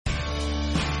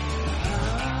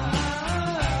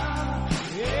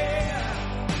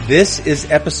This is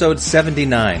episode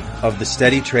 79 of the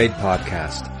Steady Trade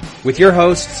Podcast with your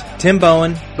hosts, Tim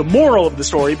Bowen. The moral of the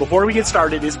story before we get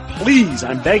started is please,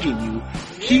 I'm begging you,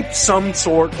 keep some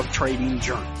sort of trading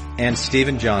journal. And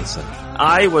Stephen Johnson.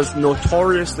 I was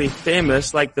notoriously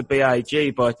famous like the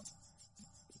BIG, but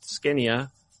skinnier.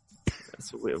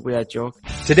 That's a weird joke.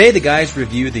 Today the guys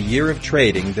review the year of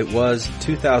trading that was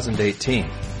 2018.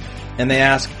 And they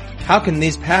ask, how can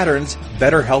these patterns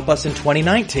better help us in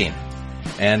 2019?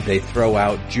 And they throw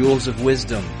out jewels of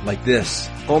wisdom like this.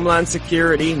 Homeland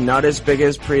security, not as big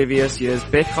as previous years.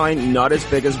 Bitcoin, not as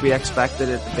big as we expected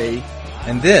it to be.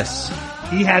 And this.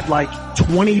 He had like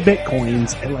 20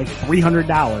 Bitcoins at like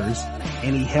 $300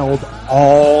 and he held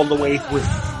all the way through.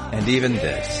 And even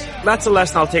this. That's a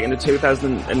lesson I'll take into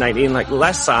 2019, like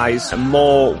less size and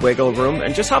more wiggle room,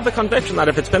 and just have the conviction that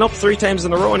if it's been up 3 times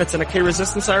in a row and it's in a key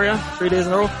resistance area 3 days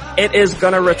in a row, it is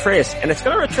going to retrace, and it's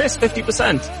going to retrace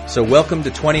 50%. So welcome to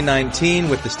 2019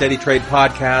 with the Steady Trade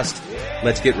Podcast.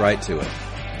 Let's get right to it.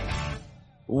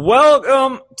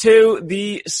 Welcome to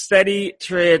the Steady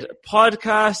Trade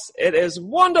Podcast. It is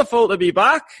wonderful to be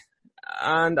back.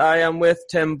 And I am with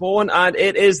Tim Bowen, and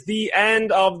it is the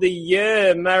end of the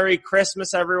year. Merry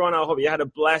Christmas, everyone. I hope you had a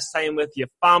blessed time with your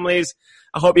families.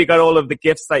 I hope you got all of the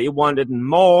gifts that you wanted and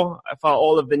more. For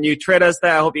all of the new traders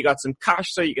there, I hope you got some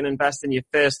cash so you can invest in your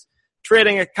first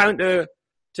trading account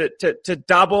to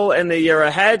dabble in the year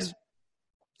ahead.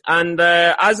 And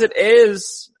as it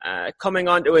is coming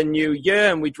onto a new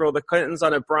year and we draw the curtains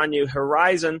on a brand new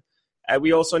horizon,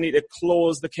 we also need to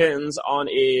close the curtains on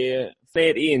a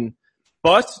 18.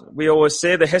 But we always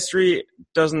say the history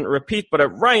doesn't repeat, but it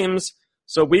rhymes.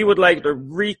 So we would like to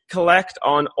recollect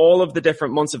on all of the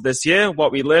different months of this year,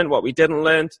 what we learned, what we didn't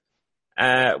learn,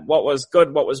 what was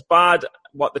good, what was bad,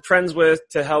 what the trends were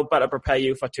to help better prepare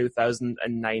you for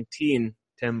 2019.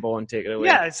 Tim Bowen, take it away.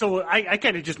 Yeah, so I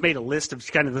kind of just made a list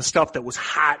of kind of the stuff that was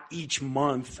hot each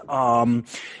month. And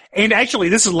actually,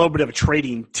 this is a little bit of a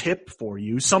trading tip for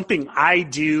you. Something I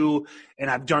do and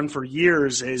I've done for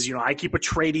years is, I keep a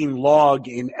trading log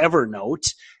in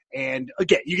Evernote. And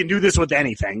again, you can do this with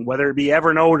anything, whether it be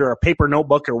Evernote or a paper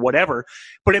notebook or whatever.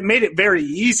 But it made it very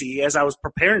easy as I was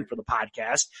preparing for the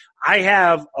podcast. I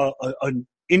have an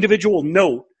individual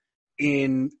note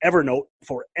in Evernote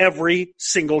for every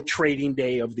single trading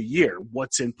day of the year.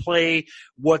 What's in play,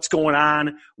 what's going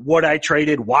on, what I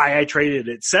traded, why I traded,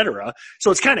 etc. So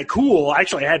it's kind of cool.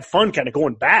 Actually, I had fun kind of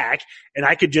going back, and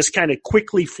I could just kind of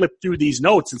quickly flip through these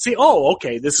notes and see, oh,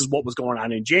 okay, this is what was going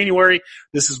on in January.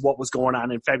 This is what was going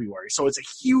on in February. So it's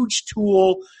a huge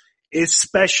tool,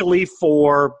 especially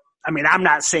for, I'm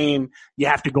not saying you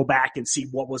have to go back and see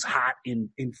what was hot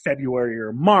in February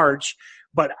or March,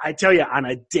 but I tell you, on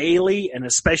a daily and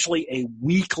especially a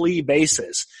weekly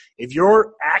basis, if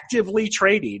you're actively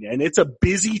trading and it's a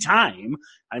busy time,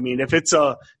 if it's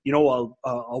a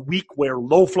week where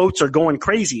low floats are going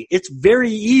crazy, it's very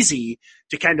easy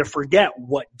to kind of forget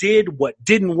what didn't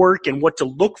work, and what to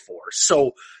look for.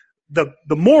 So the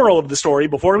moral of the story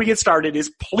before we get started is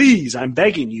please, I'm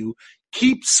begging you,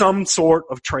 keep some sort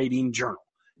of trading journal.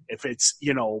 If it's,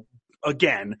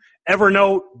 again,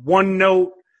 Evernote,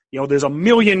 OneNote, there's a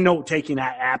million note-taking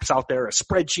apps out there, a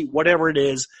spreadsheet, whatever it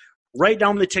is. Write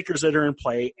down the tickers that are in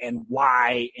play and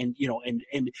why, and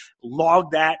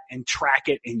log that and track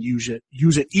it and use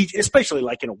it each, especially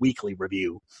like in a weekly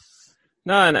review.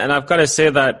 No, and I've got to say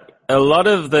that a lot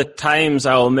of the times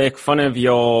I'll make fun of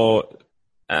your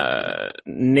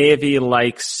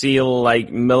Navy-like,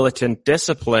 SEAL-like militant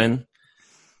discipline,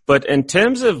 but in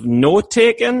terms of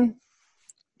note-taking,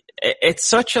 it's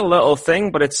such a little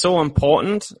thing, but it's so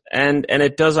important, and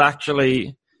it does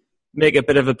actually make a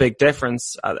bit of a big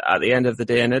difference at the end of the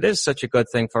day, and it is such a good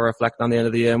thing for reflecting on the end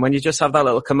of the year. And when you just have that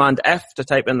little Command F to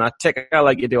type in that ticker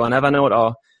like you do on Evernote,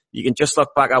 or you can just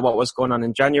look back at what was going on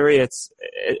in January,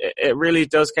 it really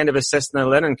does kind of assist in the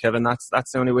learning curve, and that's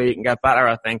the only way you can get better,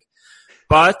 I think.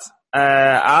 But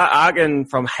I can,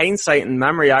 from hindsight and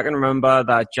memory, I can remember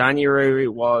that January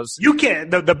was. You can't.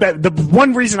 The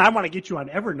one reason I want to get you on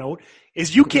Evernote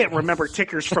is you can't remember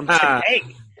tickers from today.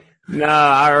 No,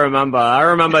 I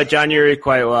remember January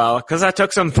quite well because I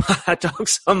took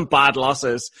some bad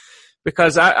losses.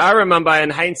 Because I remember in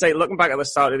hindsight looking back at the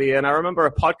start of the year, and I remember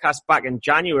a podcast back in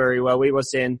January where we were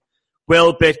saying,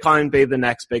 will Bitcoin be the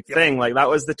next big thing? Like that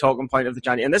was the talking point of the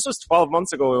January, and this was 12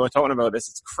 months ago we were talking about this.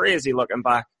 It's crazy looking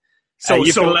back. So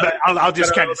I'll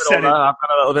just kind of set it. I've got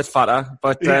a little bit fatter,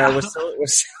 but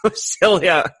we're still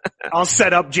here. I'll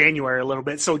set up January a little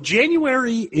bit. So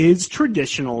January is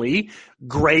traditionally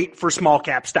great for small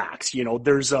cap stocks. You know,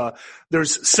 there's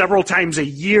several times a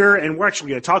year, and we're actually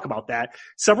going to talk about that,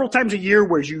 several times a year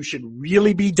where you should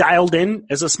really be dialed in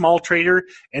as a small trader,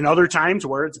 and other times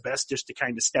where it's best just to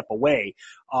kind of step away.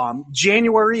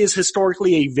 January is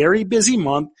historically a very busy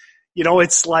month. You know,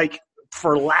 it's like,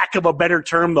 for lack of a better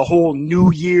term, the whole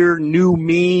new year, new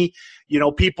me. You know,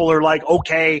 people are like,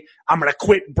 okay, I'm going to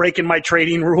quit breaking my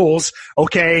trading rules.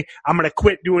 Okay, I'm going to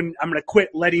quit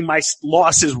letting my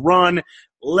losses run.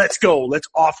 Let's go. Let's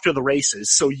off to the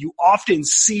races. So you often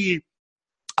see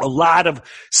a lot of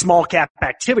small cap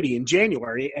activity in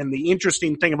January. And the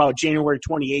interesting thing about January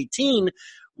 2018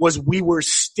 was we were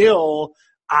still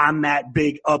on that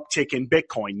big uptick in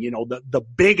Bitcoin. You know, the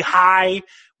big high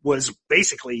was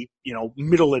basically, you know,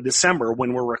 middle of December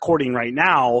when we're recording right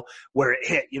now, where it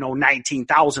hit, you know,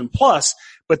 19,000 plus,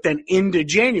 but then into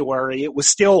January, it was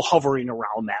still hovering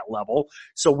around that level.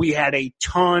 So we had a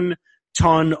ton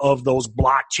of those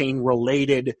blockchain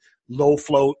related low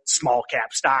float small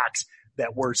cap stocks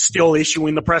that were still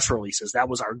issuing the press releases. That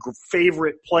was our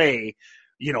favorite play,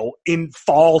 you know, in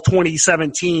fall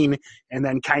 2017 and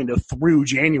then kind of through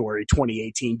January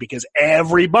 2018, because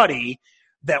everybody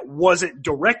that wasn't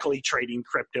directly trading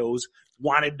cryptos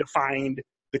wanted to find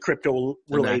the crypto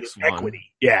related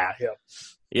equity. Yeah.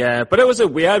 But it was a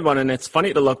weird one, and it's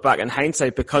funny to look back in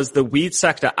hindsight because the weed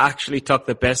sector actually took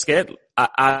the biscuit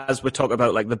as we talk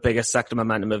about like the biggest sector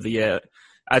momentum of the year.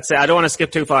 I'd say I don't want to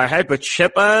skip too far ahead, but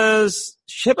shippers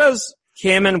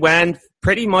came and went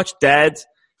pretty much dead.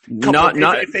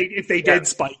 If they did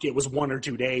spike, it was 1 or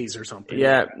 2 days or something.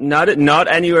 Yeah, not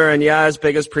anywhere near as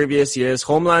big as previous years.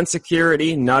 Homeland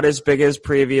Security, not as big as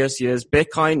previous years.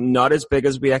 Bitcoin, not as big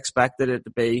as we expected it to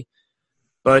be.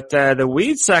 But the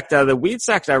weed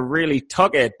sector really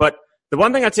took it. But the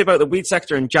one thing I'd say about the weed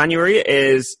sector in January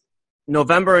is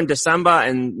November and December,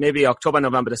 and maybe October,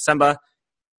 November, December,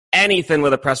 anything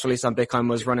with a press release on Bitcoin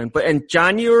was running. But in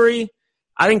January,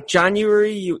 I think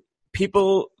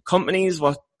companies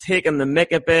were taking the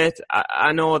mick a bit.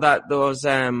 I know that those,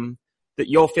 that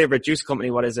your favorite juice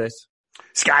company, what is it?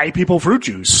 Sky People Fruit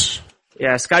Juice.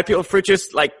 Yeah, Sky People Fruit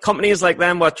Juice, like companies like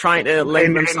them were trying to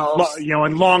link themselves.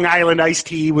 And Long Island Iced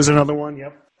Tea was another one,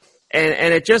 yep.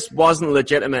 And it just wasn't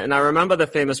legitimate. And I remember the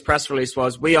famous press release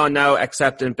was, we are now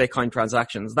accepting Bitcoin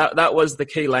transactions. That was the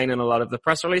key line in a lot of the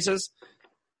press releases.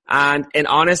 And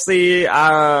honestly,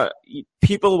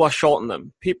 people were shorting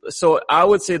them. So I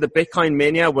would say the Bitcoin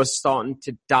mania was starting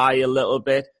to die a little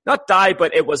bit. Not die,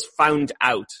 but it was found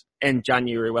out in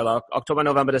January, whether October,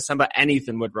 November, December,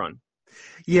 anything would run.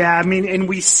 Yeah, I mean, and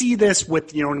we see this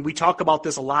with, you know, and we talk about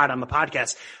this a lot on the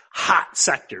podcast, hot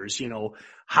sectors, you know,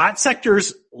 hot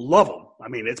sectors, love them. I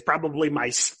mean, it's probably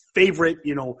my favorite,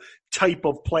 you know, type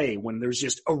of play when there's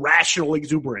just irrational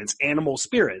exuberance, animal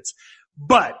spirits.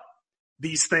 But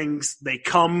these things, they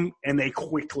come and they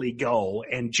quickly go.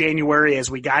 And January, as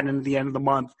we got into the end of the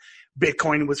month,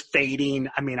 Bitcoin was fading.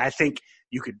 I mean, I think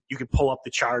you could pull up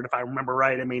the chart if I remember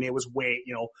right. I mean, it was way,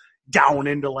 you know, down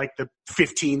into like the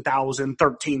 15,000,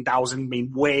 13,000, I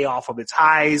mean, way off of its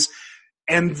highs.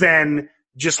 And then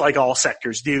just like all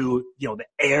sectors do, you know, the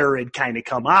air had kind of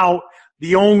come out.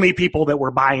 The only people that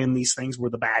were buying these things were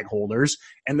the bag holders,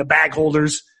 and the bag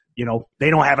holders, you know, they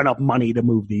don't have enough money to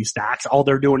move these stocks. All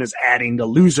they're doing is adding to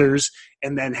losers,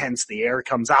 and then hence the air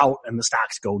comes out and the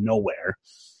stocks go nowhere.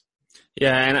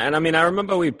 Yeah, and I mean, I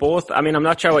remember I'm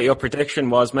not sure what your prediction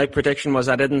was. My prediction was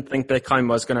I didn't think Bitcoin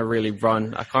was going to really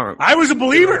run. I can't remember. I was a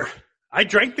believer. I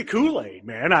drank the Kool-Aid,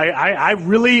 man. I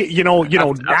really,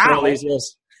 after all these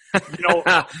years.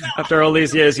 After all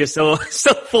these years, you're still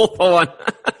full for one.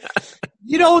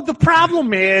 You know, the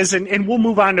problem is, and we'll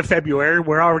move on to February.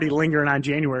 We're already lingering on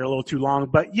January a little too long,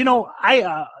 but you know,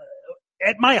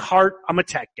 at my heart, I'm a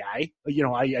tech guy. You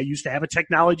know, I used to have a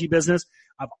technology business.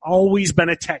 I've always been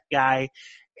a tech guy,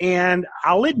 and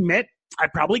I'll admit I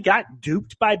probably got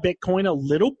duped by Bitcoin a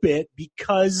little bit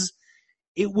because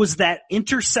it was that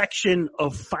intersection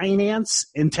of finance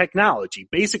and technology,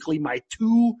 basically my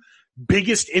two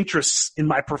biggest interests in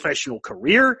my professional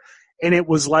career. And it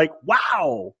was like,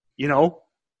 wow, you know,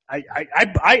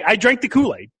 I drank the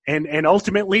Kool-Aid, and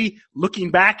ultimately looking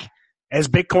back as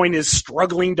Bitcoin is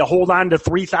struggling to hold on to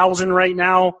 3,000 right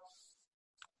now,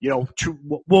 you know,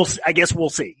 I guess we'll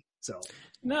see. So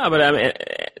no, but I mean,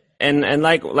 and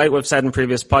like we've said in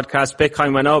previous podcasts,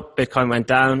 Bitcoin went up, Bitcoin went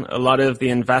down. A lot of the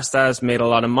investors made a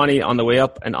lot of money on the way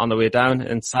up and on the way down,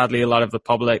 and sadly, a lot of the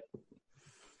public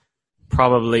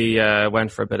probably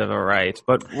went for a bit of a ride.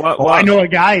 But I know a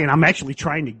guy, and I'm actually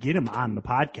trying to get him on the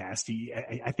podcast.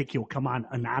 I think he'll come on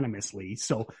anonymously.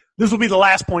 So this will be the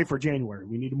last point for January.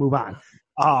 We need to move on.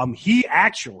 He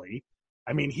actually,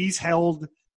 I mean, he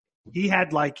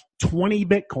had like 20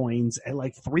 Bitcoins at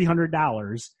like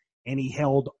 $300, and he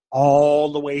held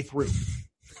all the way through.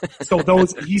 So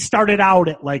he started out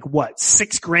at like what,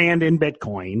 $6,000 in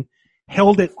Bitcoin,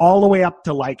 held it all the way up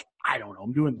to like, I don't know,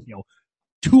 I'm doing,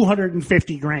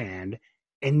 250 grand,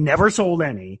 and never sold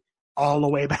any, all the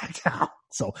way back down.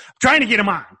 So I'm trying to get him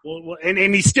on.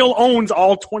 And he still owns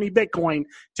all 20 Bitcoin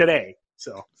today.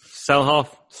 So sell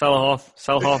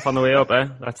half on the way up, eh?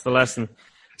 That's the lesson.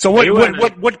 So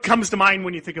what comes to mind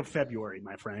when you think of February,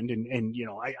 my friend? And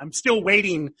I'm still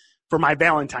waiting for my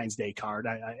Valentine's Day card.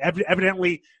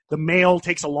 Evidently the mail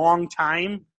takes a long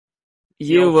time.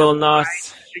 You will not.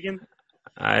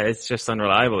 It's just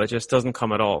unreliable. It just doesn't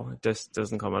come at all. It just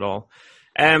doesn't come at all.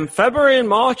 February and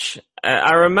March,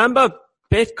 I remember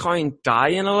Bitcoin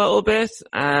dying a little bit.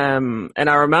 And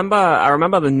I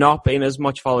remember there not being as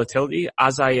much volatility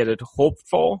as I had hoped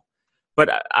for. But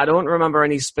I don't remember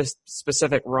any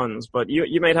specific runs. But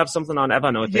you might have something on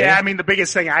Evernote there. Yeah, I mean, the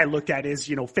biggest thing I looked at is,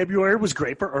 February was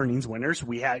great for earnings winners.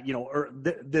 We had,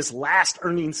 this last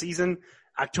earnings season,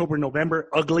 October, November,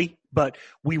 ugly, but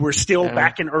we were still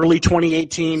back in early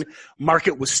 2018.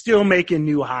 Market was still making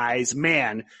new highs.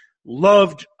 Man,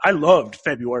 I loved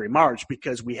February, March,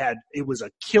 because it was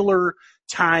a killer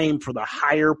time for the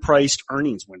higher priced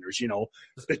earnings winners,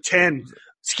 the $10,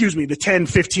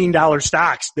 $15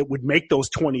 stocks that would make those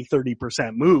 20,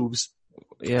 30% moves.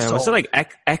 Yeah. So, was it like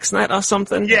XNet or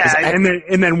something? Yeah.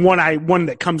 And then one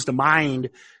that comes to mind,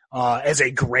 as a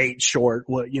great short,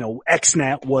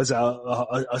 XNet was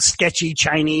a sketchy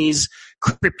Chinese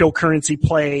cryptocurrency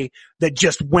play that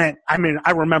just went. I mean,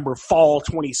 I remember fall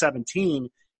 2017,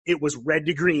 it was red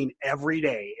to green every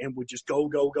day and would just go.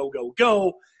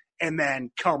 And then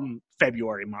come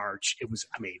February, March, it was,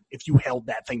 I mean, if you held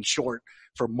that thing short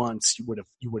for months, you would have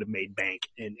made bank,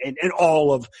 and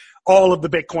all of the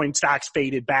Bitcoin stocks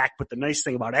faded back. But the nice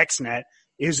thing about XNet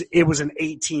is it was an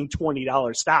 $18,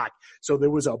 $20 stock. So there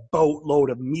was a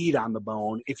boatload of meat on the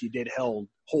bone if you did hold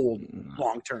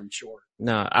long-term short.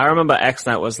 No, I remember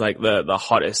XNet was like the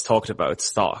hottest talked about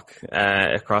stock,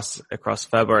 across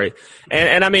February.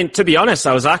 And I mean, to be honest,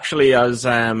 I was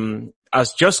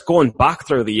just going back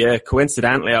through the year.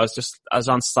 Coincidentally, I was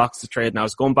on Stocks to Trade, and I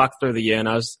was going back through the year, and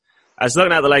I was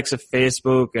looking at the likes of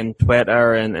Facebook and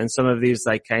Twitter and some of these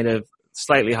like kind of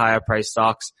slightly higher price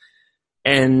stocks.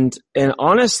 And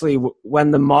honestly, when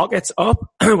the market's up,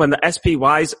 when the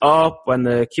SPY's up, when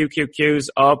the QQQ's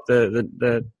up,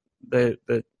 the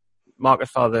market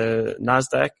for the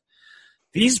NASDAQ,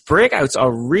 these breakouts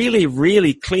are really,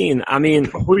 really clean. I mean,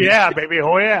 oh yeah, baby.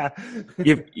 Oh yeah.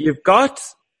 You've got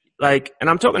like, and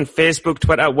I'm talking Facebook,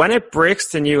 Twitter, when it breaks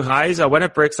to new highs or when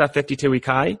it breaks that 52-week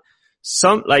high,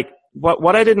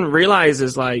 what I didn't realize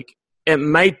is like, it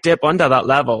might dip under that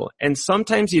level. And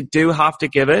sometimes you do have to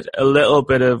give it a little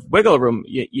bit of wiggle room.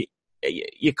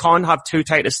 You can't have too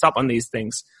tight a stop on these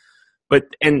things. But,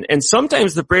 and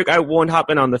sometimes the breakout won't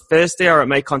happen on the first day, or it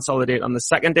might consolidate on the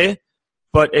second day.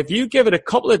 But if you give it a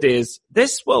couple of days,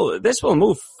 this will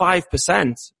move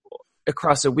 5%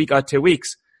 across a week or 2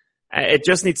 weeks. It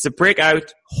just needs to break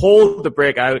out, hold the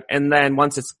breakout, and then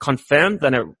once it's confirmed,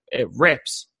 then it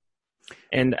rips.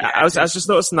 And yeah, I was just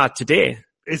noticing that today.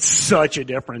 It's such a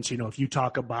difference, if you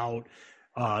talk about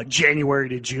January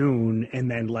to June and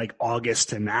then like August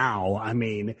to now. I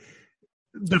mean,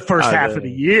 the first half of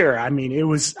the year, I mean, it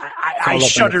was I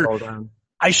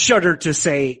shudder to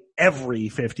say every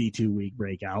 52-week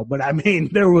breakout, but I mean,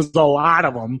 there was a lot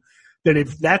of them that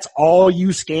if that's all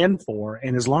you scanned for,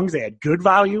 and as long as they had good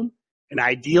volume and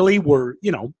ideally were,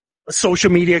 a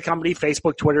social media company,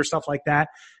 Facebook, Twitter, stuff like that,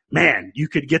 man, you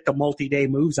could get the multi-day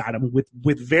moves out of them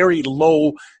with very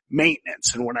low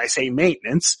maintenance. And when I say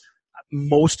maintenance,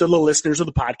 most of the listeners of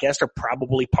the podcast are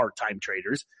probably part-time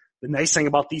traders. The nice thing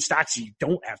about these stocks is you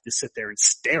don't have to sit there and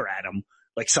stare at them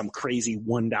like some crazy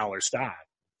 $1 stock.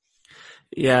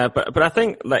 Yeah, but I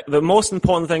think like the most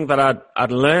important thing that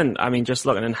I'd learned, I mean, just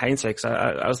looking in hindsight, 'cause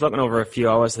I was looking over a few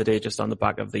hours a day just on the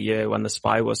back of the year when the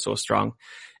SPY was so strong.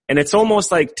 And it's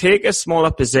almost like take a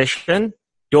smaller position.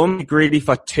 Don't be greedy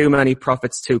for too many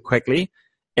profits too quickly,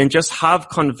 and just have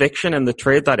conviction in the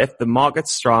trade that if the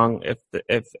market's strong,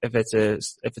 if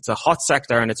it's a hot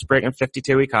sector and it's breaking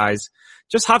 52-week highs,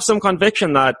 just have some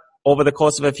conviction that over the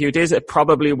course of a few days, it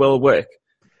probably will work.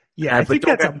 Yeah, I think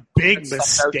that's a big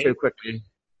mistake. Too quickly.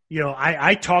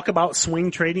 I talk about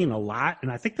swing trading a lot,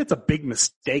 and I think that's a big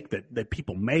mistake that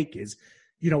people make is,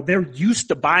 they're used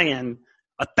to buying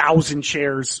 1,000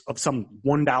 shares of some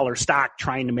 $1 stock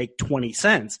trying to make 20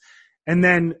 cents. And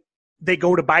then they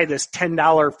go to buy this $10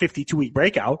 52-week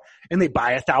breakout and they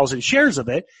buy 1,000 shares of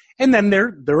it. And then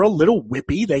they're a little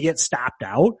whippy. They get stopped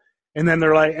out. And then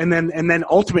they're like, and then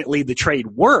ultimately the trade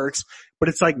works. But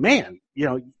it's like, man,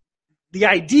 the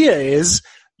idea is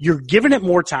you're giving it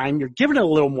more time. You're giving it a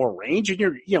little more range. And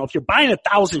if you're buying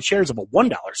 1,000 shares of a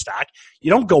 $1 stock,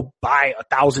 you don't go buy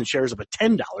 1,000 shares of a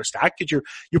 $10 stock because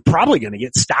you're probably going to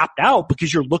get stopped out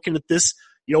because you're looking at this,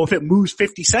 if it moves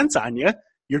 50 cents on you,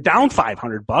 you're down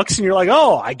 $500 and you're like,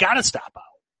 oh, I got to stop out.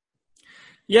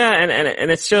 Yeah.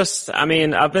 And it's just, I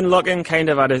mean, I've been looking kind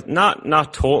of at it,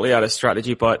 not totally at a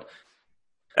strategy, but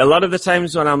a lot of the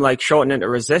times when I'm like shorting into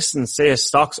resistance, say a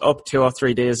stock's up 2 or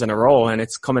 3 days in a row and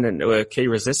it's coming into a key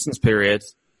resistance period,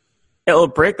 it'll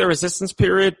break the resistance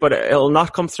period, but it'll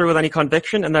not come through with any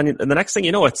conviction. And then the next thing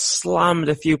you know, it's slammed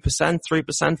a few percent,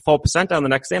 3%, 4% down the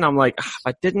next day. And I'm like,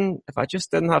 if I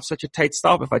just didn't have such a tight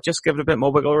stop, if I just give it a bit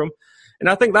more wiggle room. And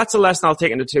I think that's a lesson I'll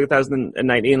take into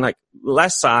 2019, like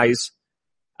less size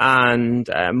and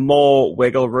more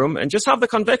wiggle room, and just have the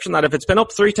conviction that if it's been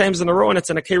up 3 times in a row and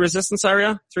it's in a key resistance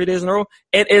area 3 days in a row,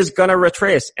 it is going to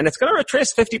retrace, and it's going to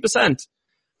retrace 50%.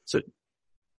 So,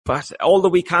 but all the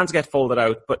weak hands get folded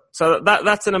out. But so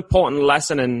that's an important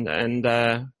lesson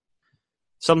and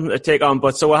something to take on.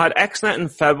 But so we had XNet in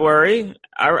February.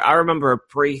 I remember a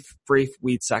brief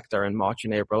wheat sector in March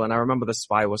and April, and I remember the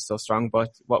SPY was still strong. But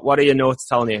what are your notes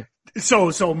telling you?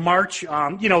 So March,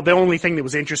 the only thing that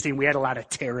was interesting, we had a lot of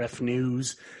tariff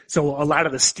news. So a lot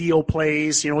of the steel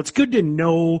plays, it's good to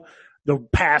know the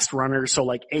past runners. So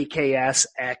like AKS,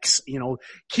 X,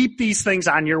 keep these things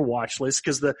on your watch list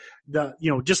because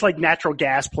just like natural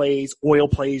gas plays, oil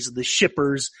plays, the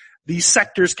shippers, these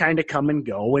sectors kind of come and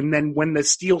go. And then when the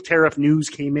steel tariff news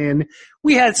came in,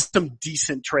 we had some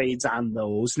decent trades on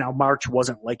those. Now March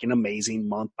wasn't like an amazing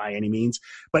month by any means,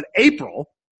 but April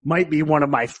might be one of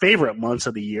my favorite months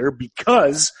of the year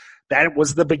because that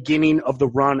was the beginning of the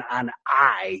run on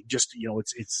I. Just,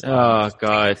 it's oh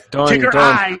God. Don't talk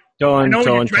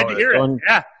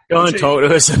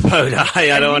to us about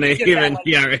I. I don't want to even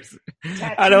hear it.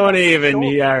 I don't want to even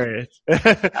hear it.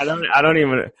 I don't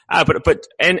even, but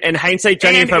in hindsight,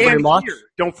 January, February, March.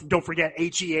 Don't forget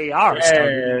HEAR.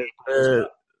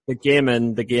 The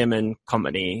gaming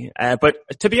company. But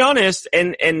to be honest,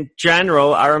 in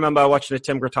general, I remember watching a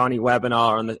Tim Grattani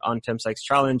webinar on Tim Sykes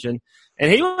Challenge, and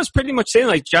he was pretty much saying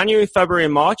like January, February,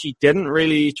 and March, he didn't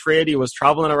really trade. He was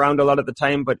traveling around a lot at the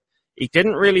time, but he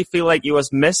didn't really feel like he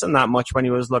was missing that much when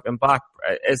he was looking back.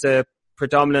 As a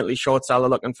predominantly short seller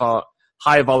looking for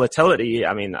high volatility,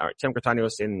 I mean, Tim Grattani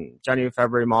was saying January,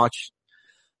 February, March,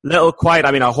 little quiet.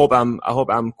 I mean, I hope I'm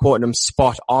quoting him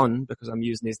spot on because I'm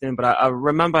using his name, but I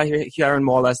remember hearing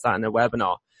more or less that in the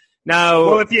webinar. Now,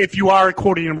 well, if you are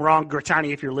quoting him wrong,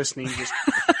 Grattani, if you're listening, just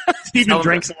Stephen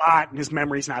drinks a lot and his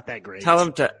memory's not that great. Tell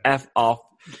him to F off.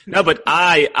 No, but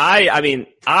I mean,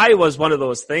 I was one of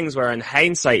those things where in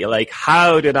hindsight, you're like,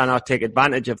 how did I not take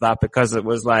advantage of that? Because it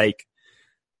was like,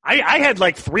 I had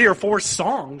like 3 or 4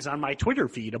 songs on my Twitter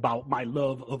feed about my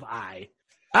love of I.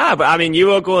 But I mean, you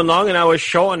were going long and I was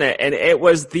showing it, and it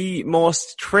was the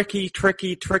most tricky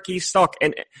stock.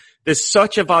 And there's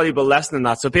such a valuable lesson in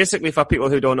that. So basically, for people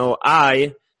who don't know,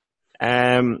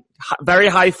 very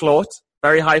high float,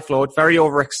 very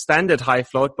overextended high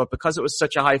float, but because it was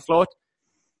such a high float,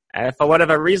 for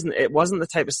whatever reason, it wasn't the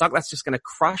type of stock that's just going to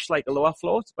crash like a lower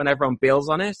float when everyone bails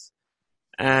on it.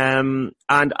 And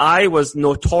I was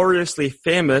notoriously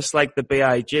famous, like the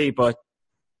BIG, but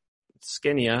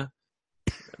skinnier.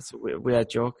 That's a weird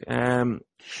joke.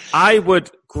 I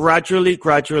would gradually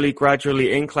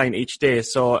incline each day.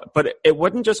 So, but it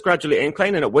wouldn't just gradually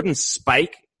incline and it wouldn't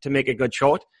spike to make a good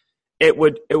short. It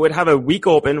would have a weak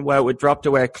open where it would drop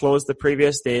to where it closed the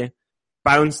previous day,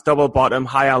 bounce double bottom,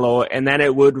 higher low, and then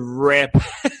it would rip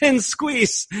and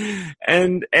squeeze.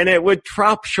 And it would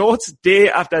trap shorts day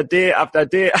after day after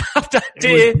day after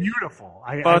day. It was beautiful.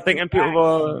 I think people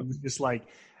were just like,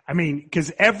 I mean,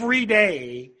 cause every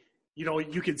day,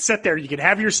 you could sit there, you could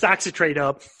have your stocks to trade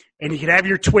up and you could have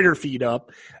your Twitter feed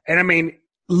up. And I mean,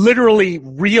 literally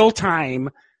real time,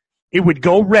 it would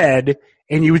go red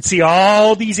and you would see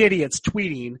all these idiots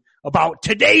tweeting about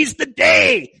today's the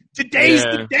day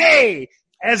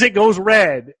as it goes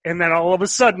red. And then all of a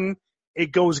sudden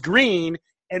it goes green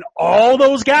and all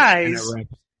those guys,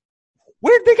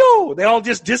 where'd they go? They all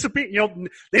just disappear.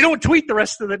 They don't tweet the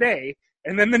rest of the day.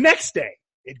 And then the next day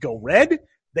it'd go red.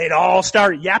 They'd all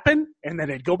start yapping and then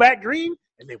it'd go back green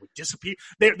and they would disappear.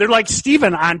 They're like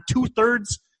Steven on 2/3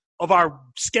 of our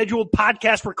scheduled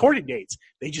podcast recording dates.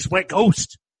 They just went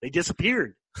ghost. They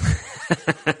disappeared.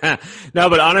 No,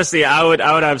 but honestly, I would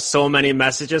have so many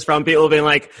messages from people being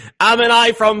like, I'm an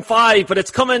I from 5, but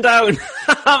it's coming down.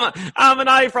 I'm an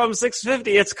I from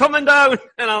 650, it's coming down.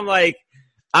 And I'm like,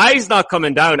 I's not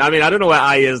coming down. I mean, I don't know where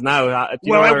I is now.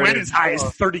 Well, it went as high as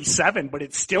 37, but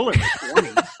it's still in the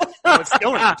 20s. It's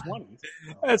still in the 20s.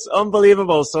 It's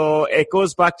unbelievable. So it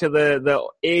goes back to the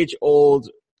age-old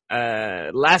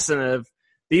lesson of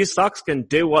these stocks can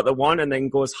do what they want and then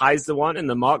go as high as they want, and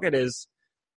the market is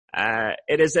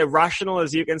it is irrational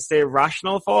as you can say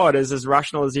rational for. It is as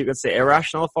rational as you can say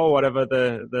irrational for, whatever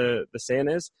the saying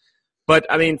is. But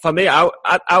I mean, for me, I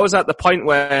was at the point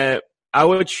where I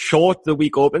would short the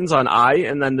week opens on I,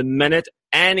 and then the minute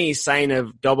any sign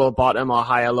of double bottom or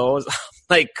higher lows,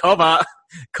 like cover,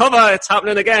 it's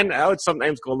happening again. I would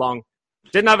sometimes go long.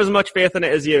 Didn't have as much faith in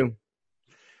it as you.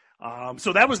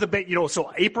 So that was the big,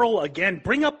 so April, again,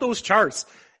 bring up those charts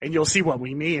and you'll see what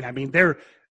we mean. I mean,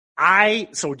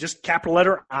 so just capital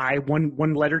letter I,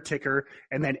 one letter ticker,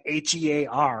 and then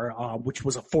HEAR, which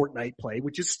was a fortnight play,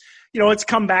 which is, it's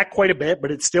come back quite a bit, but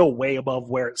it's still way above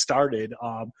where it started.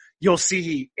 You'll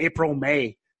see April,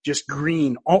 May, just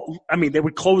green. They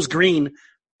would close green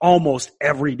almost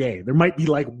every day. There might be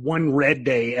like one red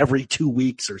day every 2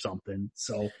 weeks or something.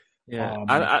 So,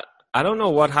 yeah, I don't know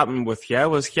what happened with here.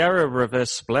 Was here a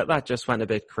reverse split that just went a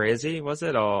bit crazy? Was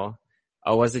it, or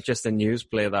was it just a news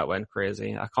play that went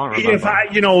crazy? I can't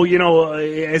remember.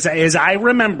 If as I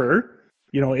remember,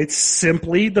 it's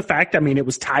simply the fact. I mean, it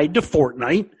was tied to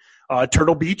Fortnite.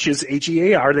 Turtle Beach is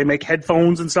HEAR. They make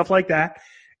headphones and stuff like that.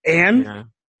 And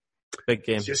big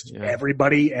game. Just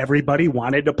everybody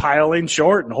wanted to pile in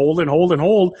short and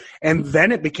hold. And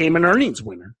then it became an earnings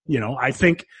winner. I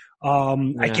think,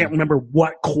 I can't remember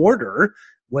what quarter,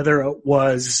 whether it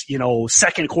was,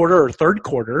 second quarter or third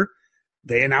quarter,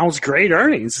 they announced great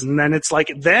earnings. And then it's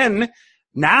like,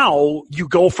 now you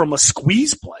go from a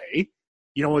squeeze play.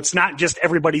 It's not just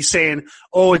everybody saying,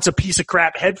 oh, it's a piece of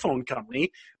crap headphone company,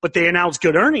 but they announce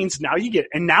good earnings. Now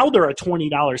now they're a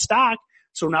 $20 stock.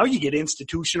 So now you get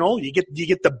institutional, you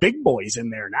get the big boys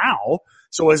in there now.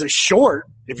 So as a short,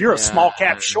 if you're a small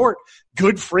cap short,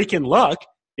 good freaking luck,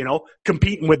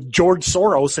 competing with George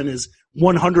Soros and his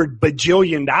 $100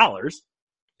 bajillion.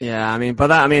 Yeah, but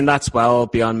that's well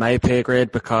beyond my pay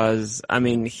grade because, not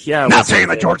saying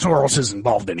that George Soros is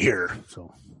involved in here,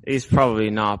 so. He's probably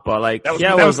not, but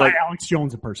that was like Alex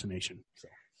Jones impersonation. So.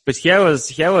 But here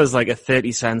was like a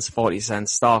 30 cents, 40 cent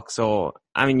stock. So,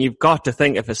 you've got to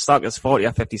think if a stock is 40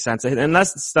 or 50 cents,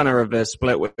 unless it's done a reverse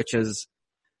split, which is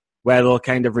where they'll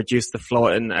kind of reduce the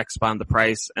float and expand the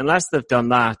price. Unless they've done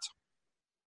that,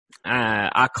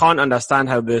 I can't understand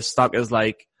how this stock is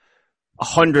like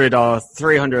 100 or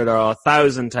 300 or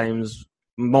 1,000 times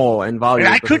more in value.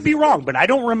 I could be wrong, but I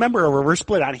don't remember a reverse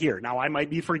split on here. Now I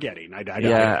might be forgetting.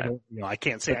 I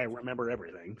can't say I remember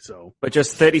everything. So, but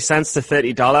just 30 cents to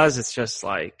 $30, it's just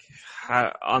like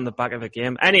on the back of a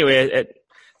game. Anyway,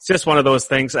 it's just one of those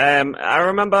things. I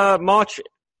remember March,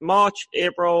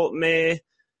 April, May.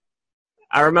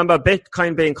 I remember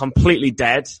Bitcoin being completely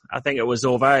dead. I think it was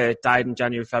over. It died in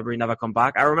January, February, never come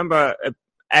back. I remember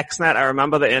XNet. I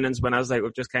remember the earnings when I was like,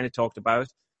 we've just kind of talked about.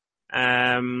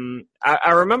 I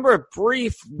remember a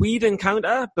brief weed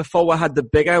encounter before we had the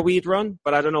bigger weed run,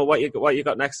 but I don't know what you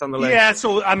got next on the list. Yeah,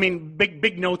 so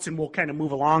big notes, and we'll kind of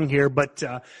move along here. But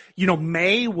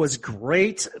May was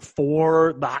great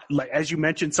for as you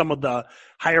mentioned, some of the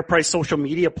higher price social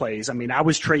media plays. I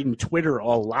was trading Twitter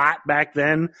a lot back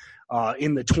then,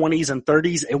 in the 20s and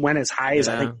 30s. It went as high as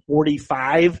I think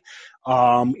 45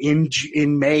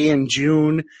 in May and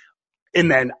June. And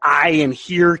then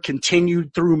here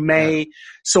continued through May.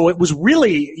 So it was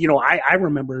really, I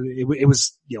remember it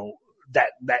was,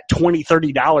 that $20,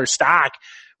 $30 stock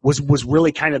was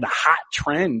really kind of the hot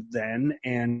trend then.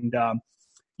 And,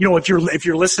 if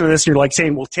you're listening to this, you're like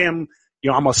saying, well, Tim,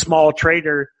 I'm a small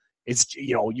trader. It's,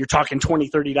 you're talking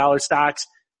 $20, $30 stocks.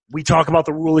 We talk about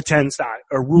the rule of 10 stock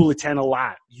or rule of 10 a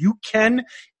lot. You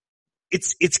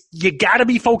gotta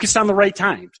be focused on the right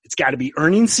times. It's gotta be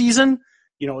earnings season.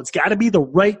 It's got to be the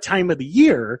right time of the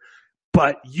year,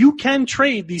 but you can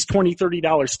trade these $20,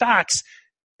 $30 stocks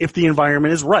if the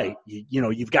environment is right.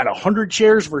 You've got 100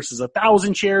 shares versus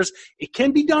 1,000 shares. It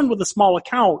can be done with a small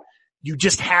account. You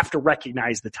just have to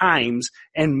recognize the times.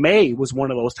 And May was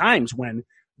one of those times when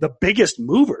the biggest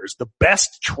movers, the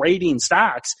best trading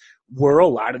stocks were a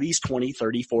lot of these $20,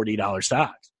 $30, $40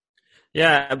 stocks.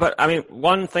 Yeah, but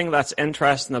one thing that's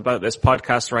interesting about this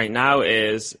podcast right now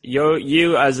is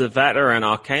you as a veteran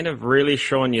are kind of really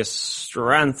showing your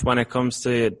strength when it comes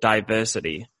to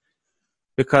diversity.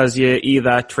 because you're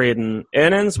either trading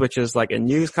earnings, which is like a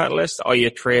news catalyst, or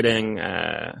you're trading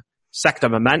sector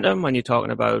momentum when you're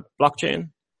talking about blockchain,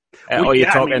 or you're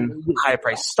talking higher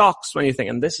price stocks when you're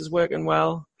thinking this is working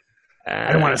well.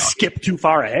 I don't want to skip too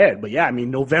far ahead, but yeah, I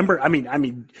mean, November, I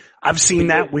mean, I've seen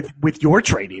that with your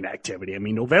trading activity. I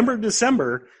mean, November,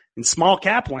 December in small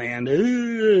cap land,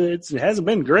 it hasn't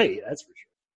been great. That's for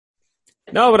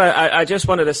sure. No, but I just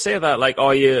wanted to say that, like,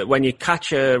 when you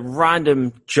catch a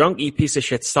random junky piece of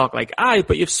shit stock, like,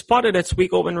 but you've spotted its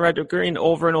week open red or green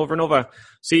over and over and over.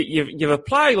 So you've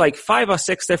applied like 5 or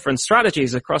 6 different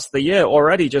strategies across the year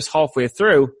already, just halfway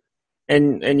through.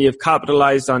 And you've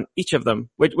capitalized on each of them,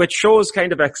 which shows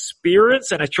kind of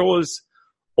experience, and it shows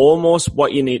almost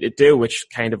what you need to do, which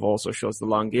kind of also shows the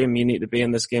long game. You need to be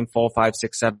in this game 4, 5,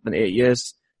 6, 7, 8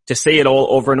 years to see it all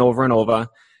over and over and over.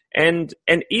 And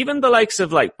even the likes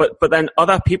of like, but then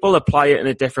other people apply it in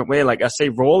a different way. Like I say,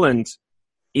 Roland,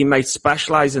 he might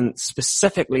specialize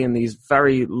specifically in these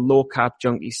very low cap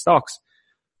junky stocks,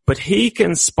 but he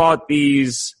can spot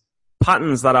these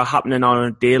patterns that are happening on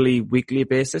a daily, weekly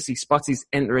basis. He spots these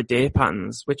intraday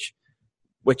patterns, which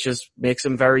makes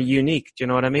him very unique. Do you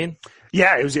know what I mean?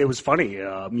 Yeah, it was funny.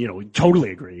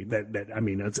 Totally agree that I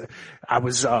mean, I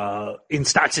was in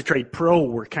Stocks to Trade Pro.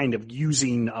 We're kind of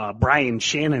using Brian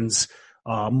Shannon's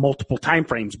multiple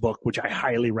timeframes book, which I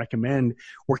highly recommend.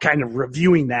 We're kind of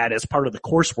reviewing that as part of the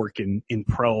coursework in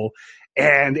Pro,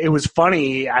 and it was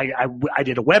funny. I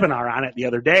did a webinar on it the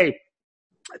other day.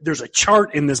 There's a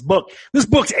chart in this book. This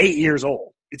book's 8 years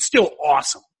old. It's still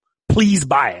awesome. Please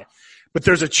buy it. But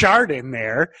there's a chart in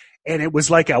there, and it was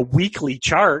like a weekly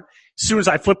chart. As soon as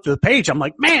I flipped to the page, I'm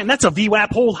like, man, that's a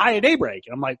VWAP hold high at daybreak.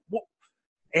 And I'm like, whoa.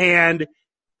 And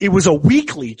it was a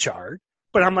weekly chart,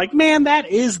 but I'm like, man, that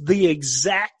is the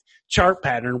exact chart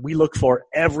pattern we look for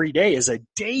every day as a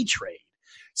day trade.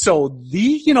 So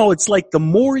it's like the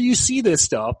more you see this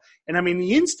stuff, and I mean,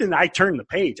 the instant I turn the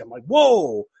page, I'm like,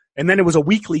 whoa. And then it was a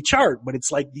weekly chart, but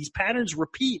it's like these patterns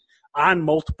repeat on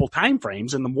multiple time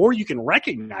frames, and the more you can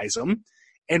recognize them,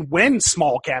 and when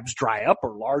small caps dry up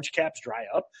or large caps dry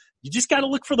up, you just got to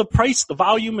look for the price, the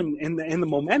volume, and the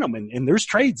momentum, and there's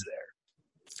trades there.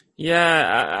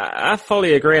 Yeah, I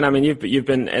fully agree. And I mean, you've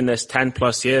been in this 10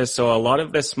 plus years, so a lot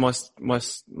of this must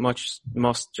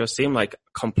just seem like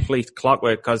complete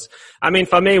clockwork. Because I mean,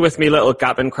 for me, with me little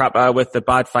gap and crapper, with the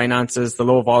bad finances, the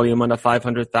low volume under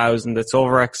 500,000, it's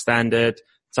overextended.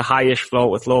 It's a high-ish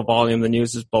float with low volume. The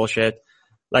news is bullshit.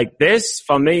 Like this,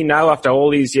 for me now, after all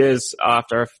these years,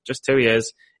 after just 2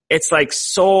 years, it's like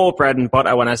so bread and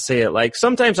butter when I see it. Like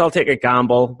sometimes I'll take a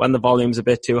gamble when the volume's a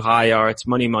bit too high or it's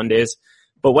Money Mondays.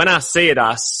 But when I see it,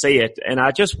 I see it. And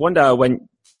I just wonder, do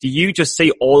you just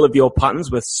see all of your patterns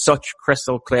with such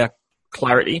crystal clear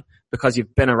clarity because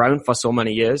you've been around for so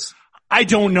many years? I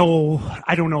don't know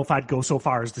if I'd go so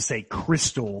far as to say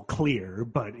crystal clear,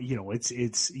 but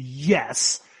it's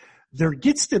yes, there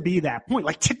gets to be that point.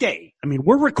 Like today, I mean,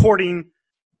 we're recording,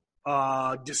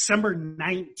 December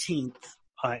 19th,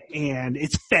 and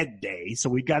it's Fed day. So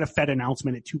we've got a Fed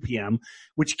announcement at 2 p.m.,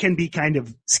 which can be kind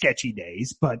of sketchy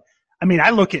days, but I mean,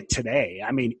 I look at today.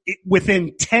 I mean,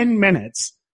 within 10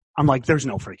 minutes, I'm like, there's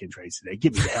no freaking trades today.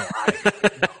 Get me the hell out of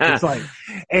here. It's like,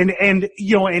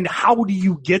 and how do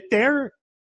you get there?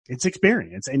 It's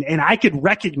experience. And I could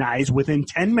recognize within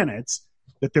 10 minutes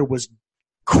that there was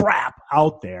crap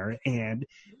out there. And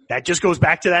that just goes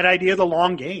back to that idea of the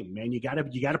long game, man. You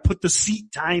gotta put the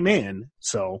seat time in.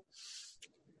 So.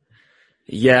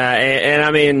 Yeah. And I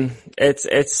mean, it's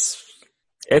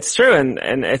true.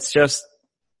 And it's just,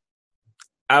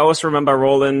 I always remember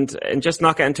Roland, and just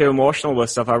not getting too emotional with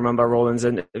stuff. I remember Roland's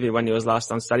interview when he was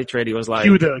last on Steady Trade. He was like,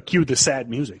 cue the sad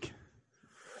music.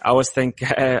 I always think,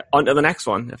 on to the next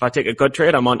one. If I take a good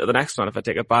trade, I'm on to the next one. If I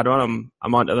take a bad one,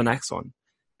 I'm on to the next one.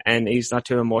 And he's not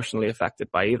too emotionally affected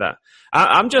by either.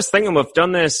 I'm just thinking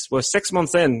we're 6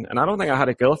 months in, and I don't think I had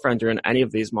a girlfriend during any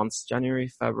of these months, January,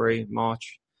 February,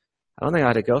 March. I don't think I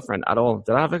had a girlfriend at all.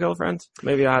 Did I have a girlfriend?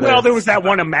 Maybe I had. Well, there was that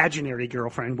one imaginary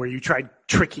girlfriend where you tried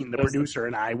tricking the producer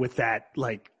and I with that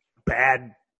like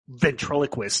bad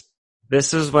ventriloquist.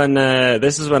 This is when I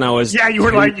was. Yeah, you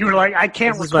were like, I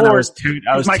can't record.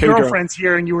 I was my girlfriend's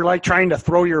here, and you were like trying to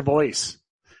throw your voice.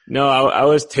 No, I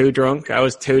was too drunk.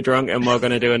 And we're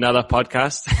going to do another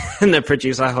podcast, and the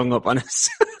producer hung up on us.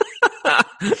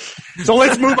 So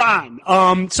let's move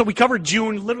on. So we covered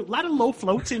June, a lot of low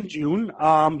floats in June.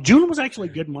 June was actually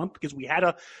a good month because we had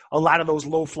a lot of those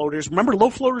low floaters. Remember, low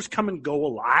floaters come and go a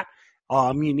lot.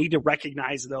 You need to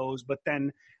recognize those. But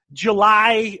then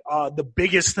July, the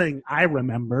biggest thing I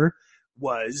remember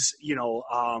was,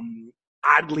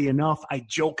 oddly enough, I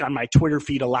joke on my Twitter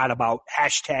feed a lot about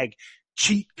hashtag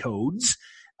cheat codes.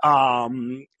 A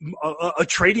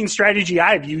trading strategy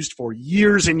I've used for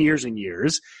years and years and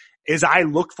years is I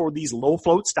look for these low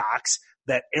float stocks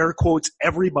that air quotes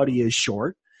everybody is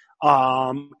short.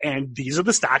 And these are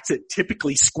the stocks that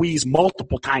typically squeeze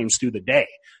multiple times through the day.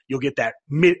 You'll get that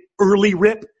early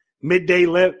rip, midday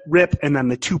rip, and then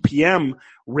the 2 p.m.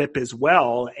 rip as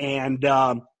well. And,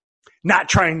 not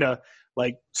trying to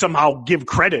like somehow give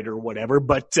credit or whatever,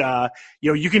 but,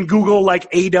 you can Google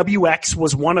like AWX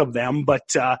was one of them,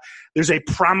 but, there's a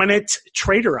prominent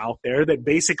trader out there that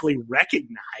basically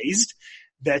recognized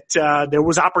that, there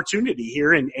was opportunity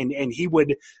here and he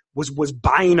was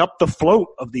buying up the float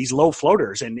of these low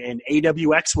floaters and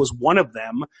AWX was one of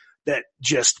them that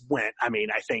just went, I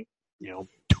think,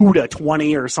 2 to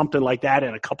 20 or something like that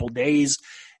in a couple days.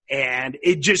 And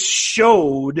it just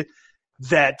showed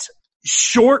that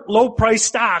short low price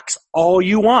stocks all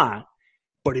you want,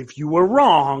 but if you were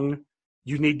wrong,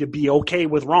 you need to be okay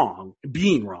with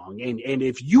being wrong. And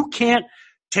if you can't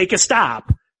take a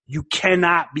stop, you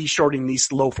cannot be shorting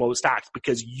these low float stocks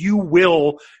because you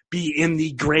will be in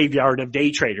the graveyard of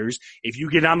day traders if you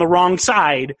get on the wrong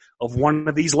side of one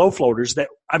of these low floaters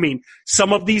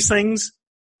some of these things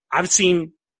I've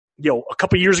seen, a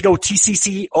couple of years ago,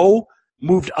 TCCO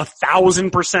moved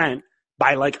 1,000%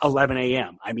 by like 11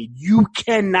 a.m. You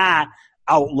cannot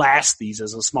outlast these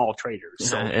as a small trader.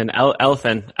 So. And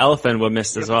Elfin were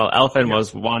missed as well. Elfin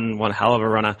was one hell of a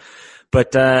runner.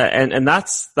 But, and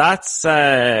that's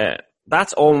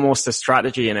almost a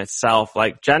strategy in itself.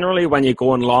 Like generally when you're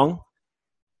going long,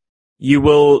 you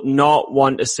will not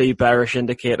want to see bearish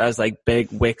indicators like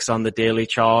big wicks on the daily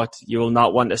chart. You will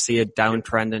not want to see a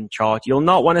downtrending chart. You'll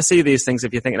not want to see these things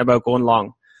if you're thinking about going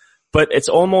long. But it's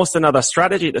almost another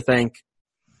strategy to think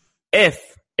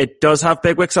if it does have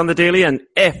big wicks on the daily and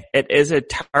if it is a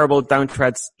terrible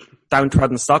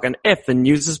downtrodden stock and if the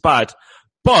news is bad,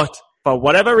 but for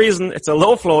whatever reason, it's a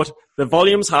low float, the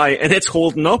volume's high, and it's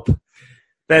holding up,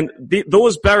 then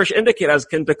those bearish indicators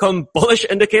can become bullish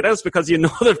indicators because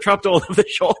they've trapped all of the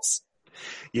shorts.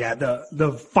 Yeah,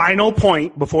 the final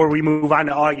point before we move on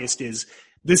to August is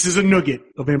this is a nugget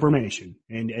of information,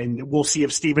 and we'll see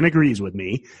if Stephen agrees with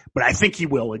me, but I think he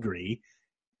will agree.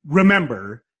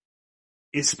 Remember,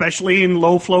 especially in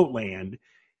low float land,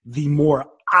 the more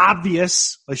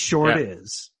obvious a short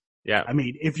is. Yeah.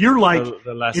 If you're like,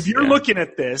 looking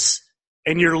at this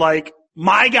and you're like,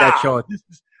 my God,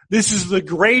 this is the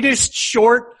greatest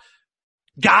short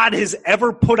God has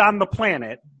ever put on the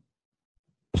planet.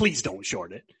 Please don't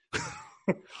short it.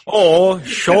 Or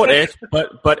short it,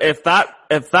 but if that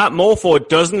mofo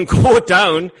doesn't go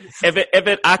down, if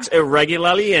it acts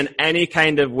irregularly in any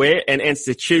kind of way, an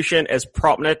institution is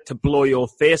propping it to blow your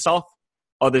face off,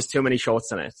 or there's too many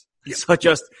shorts in it. Yeah. So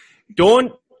just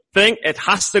don't think it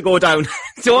has to go down.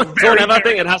 don't ever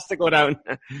think it has to go down.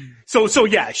 So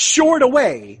yeah, short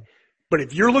away. But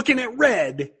if you're looking at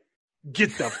red,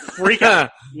 get the freak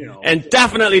out. And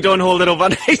definitely don't hold it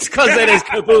overnight because it is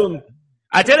kaboom.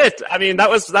 I did it. That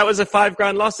was a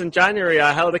 $5,000 loss in January.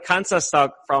 I held a cancer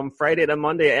stock from Friday to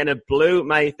Monday and it blew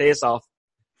my face off.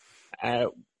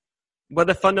 Were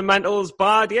the fundamentals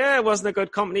bad? Yeah, it wasn't a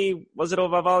good company. Was it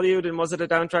overvalued and was it a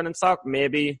downtrending stock?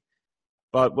 Maybe.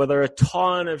 But were there a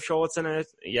ton of shorts in it?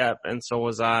 Yeah, and so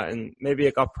was that. And maybe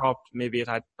it got propped. Maybe it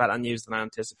had better news than I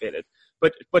anticipated.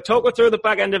 But talk us through the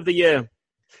back end of the year.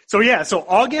 So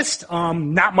August,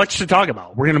 not much to talk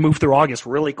about. We're going to move through August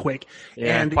really quick.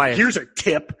 Yeah, and here's a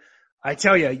tip. I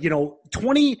tell you,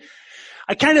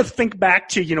 I kind of think back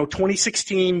to,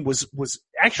 2016 was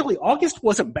actually August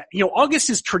wasn't bad. August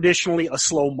is traditionally a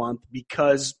slow month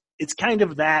because it's kind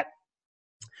of that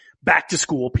back to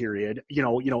school period,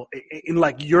 in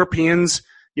like Europeans,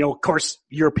 of course,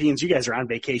 Europeans, you guys are on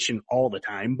vacation all the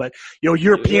time, but,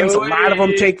 Europeans, a lot of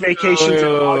them take vacations in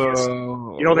August.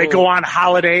 They go on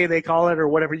holiday, they call it, or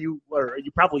whatever you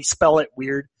probably spell it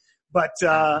weird. But,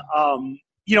 and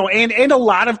a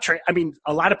lot of,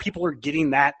 a lot of people are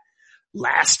getting that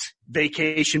last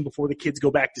vacation before the kids go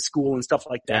back to school and stuff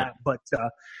like that. Yeah. But,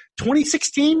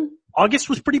 2016, August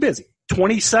was pretty busy.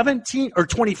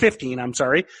 2015, I'm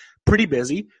sorry, pretty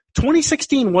busy.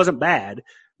 2016 wasn't bad.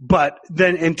 But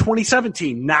then in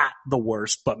 2017, not the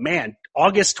worst. But man,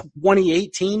 August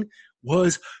 2018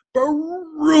 was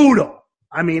brutal.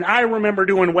 I remember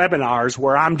doing webinars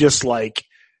where I'm just like,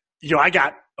 I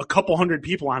got a couple hundred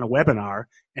people on a webinar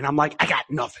and I'm like, I got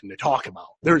nothing to talk about.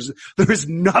 There's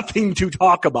nothing to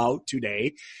talk about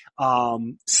today.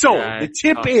 The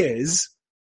tip is,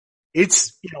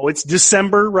 it's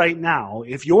December right now.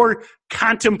 If you're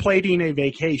contemplating a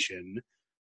vacation,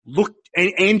 look,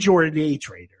 and you're a day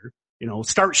trader,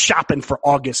 start shopping for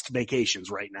August vacations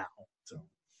right now.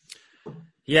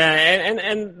 Yeah,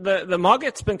 and the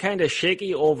market's been kind of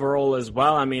shaky overall as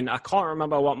well. I mean, I can't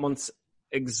remember what months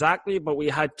exactly, but we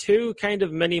had two kind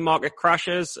of mini market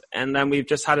crashes, and then we've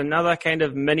just had another kind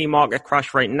of mini market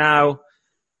crash right now.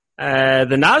 The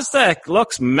Nasdaq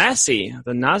looks messy.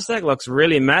 The Nasdaq looks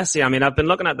really messy. I mean, I've been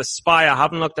looking at the SPY. I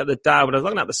haven't looked at the Dow, but I was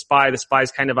looking at the SPY. The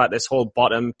SPY's kind of at this whole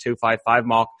bottom 255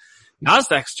 mark.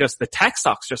 Nasdaq's just, the tech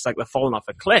stocks just like they're falling off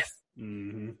a cliff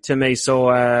to me.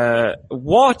 So,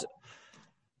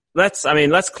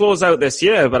 let's close out this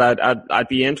year, but I'd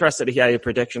be interested to hear your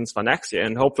predictions for next year,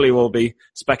 and hopefully we'll be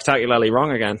spectacularly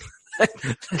wrong again.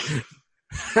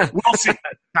 We'll see.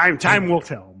 Time will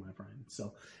tell, my friend.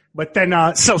 So, but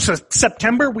then, so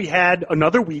September we had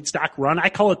another weed stock run. I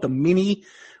call it the mini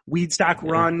weed stock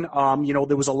run.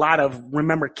 There was a lot of,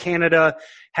 remember Canada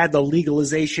had the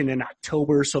legalization in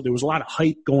October, so there was a lot of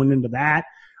hype going into that.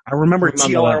 I remember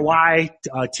TLRY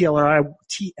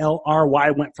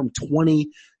went from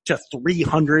 20 to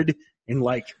 300 in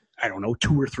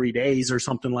 2 or 3 days or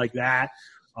something like that.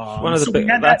 One of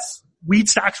the weed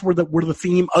stocks were the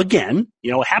theme again.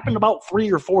 It happened about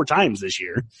 3 or 4 times this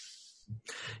year.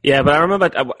 Yeah, but I remember,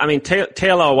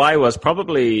 TLRY was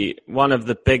probably one of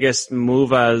the biggest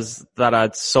movers that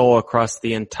I'd saw across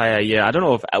the entire year. I don't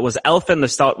know if it was Elfin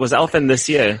was Elfin this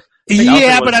year?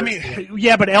 Yeah, but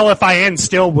LFIN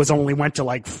still only went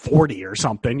to 40 or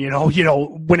something,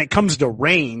 when it comes to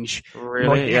range.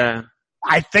 Really? Yeah.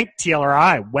 I think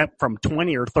TLRI went from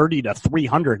 20 or 30 to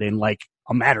 300 in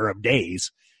a matter of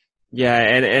days.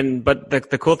 Yeah, but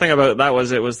the cool thing about that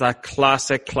was it was that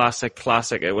classic.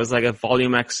 It was like a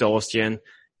volume exhaustion,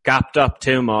 gapped up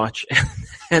too much,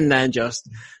 and then just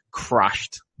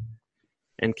crashed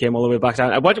and came all the way back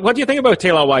down. What do you think about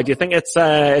TLRY? Do you think it's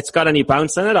got any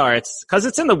bounce in it, or because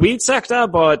it's in the weed sector,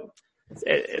 but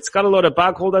it's got a lot of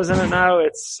bag holders in it now?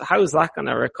 How's that going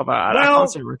to recover? I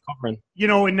can't see recovering.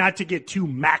 And not to get too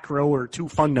macro or too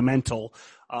fundamental,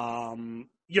 I'm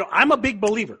a big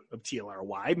believer of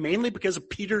TLRY, mainly because of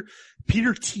Peter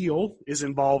Thiel is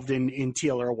involved in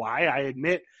TLRY. I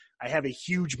admit I have a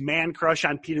huge man crush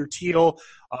on Peter Thiel.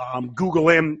 Google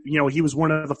him. He was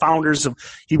one of the founders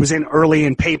he was early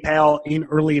in PayPal,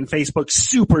 early in Facebook,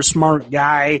 super smart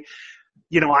guy.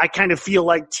 I kind of feel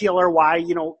like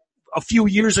TLRY, a few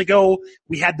years ago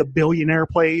we had the billionaire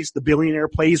plays. The billionaire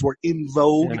plays were in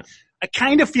vogue. Yeah. I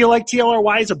kind of feel like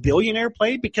TLRY is a billionaire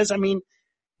play because,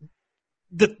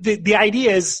 the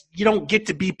idea is you don't get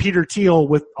to be Peter Thiel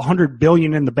with $100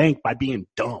 billion in the bank by being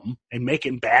dumb and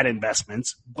making bad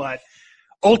investments. But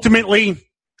ultimately,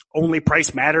 only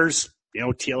price matters.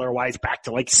 TLRY is back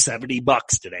to $70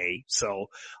 today. So,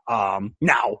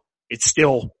 now it's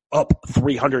still up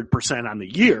 300% on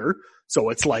the year.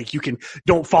 So it's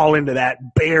don't fall into that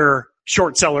bear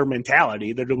short seller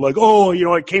mentality that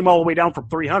are it came all the way down from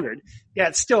 300. Yeah,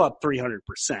 it's still up 300%.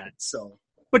 So.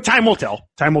 But time will tell.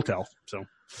 So.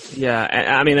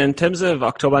 Yeah, in terms of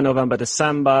October, November,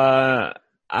 December,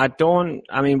 we had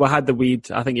the weed.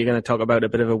 I think you're going to talk about a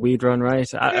bit of a weed run, right?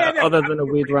 Other than a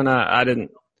weed run, I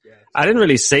didn't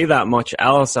really see that much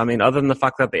else. Other than the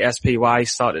fact that the SPY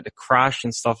started to crash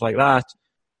and stuff like that.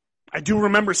 I do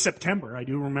remember September. I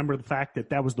do remember the fact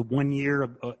that was the 1 year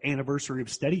anniversary of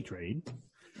Steady Trade.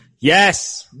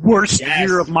 Yes. Worst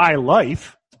year of my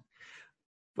life.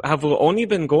 Have we only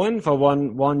been going for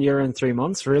 1 year and 3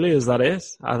 months, really? Is that it?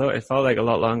 I thought it felt like a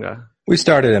lot longer. We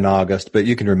started in August, but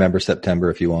you can remember September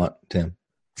if you want, Tim.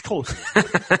 It's close.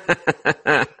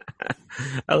 I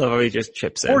love how he just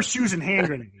chips in. Horseshoes and hand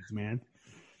grenades, man.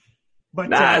 But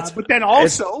then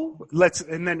also,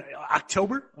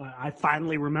 October, I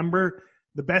finally remember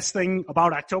the best thing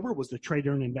about October was the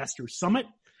Trader and Investor Summit.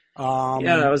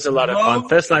 That was a lot of fun.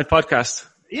 First Live podcast.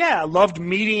 Yeah, I loved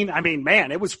meeting.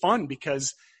 It was fun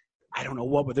because I don't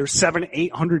know but there's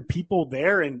 700-800 people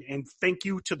there, and thank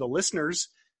you to the listeners.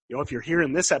 If you're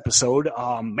hearing this episode,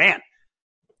 I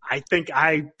think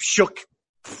I shook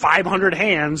 500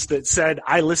 hands that said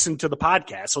I listened to the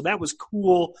podcast. So that was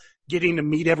cool getting to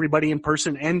meet everybody in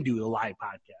person and do the live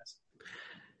podcast.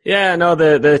 Yeah, no,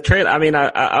 the trade,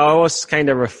 I always kind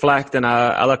of reflect and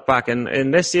I look back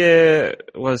and this year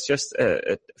was just,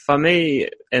 for me,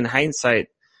 in hindsight,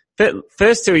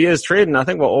 first 2 years trading, I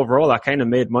think overall I kind of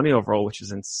made money overall, which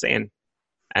is insane.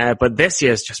 But this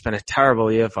year's just been a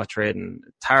terrible year for trading.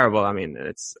 Terrible.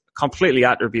 It's completely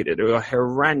attributed to a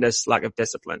horrendous lack of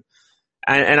discipline.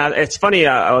 And it's funny,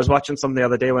 I was watching something the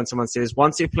other day when someone says,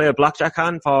 once you play a blackjack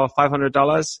hand for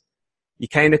 $500, you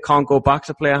kind of can't go back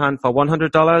to play a hand for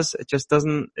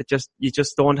 $100. You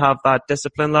just don't have that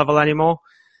discipline level anymore.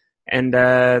 And,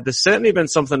 there's certainly been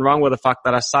something wrong with the fact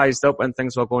that I sized up when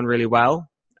things were going really well.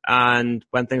 And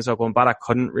when things were going bad, I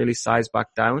couldn't really size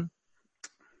back down.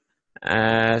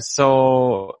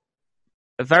 So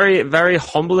a very, very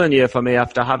humbling year for me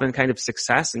after having kind of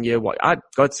success in year one. I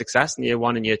got success in year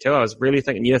 1 and year 2. I was really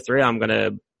thinking year 3, I'm going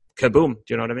to kaboom. Do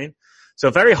you know what I mean? So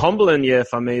a very humbling year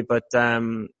for me, but,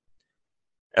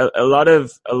 a lot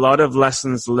of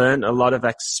lessons learned, a lot of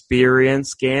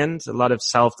experience gained, a lot of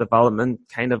self-development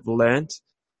kind of learned.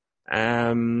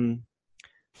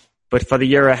 But for the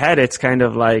year ahead, it's kind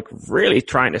of like really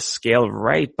trying to scale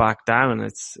right back down.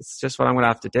 It's just what I'm going to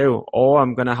have to do. Or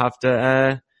I'm going to have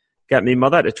to, get me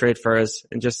mother to trade for us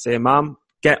and just say, Mom,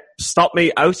 stop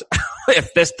me out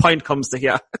if this point comes to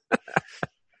here.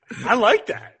 I like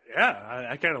that. Yeah.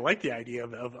 I kind of like the idea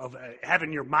of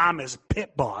having your mom as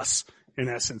pit boss. In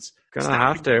essence, gonna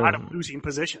have to. Out of losing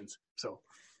positions, so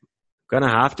gonna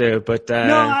have to. But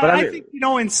I think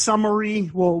in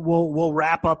summary, we'll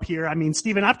wrap up here. I mean,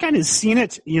 Stephen, I've kind of seen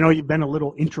it. You've been a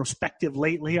little introspective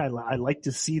lately. I like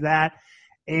to see that,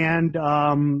 and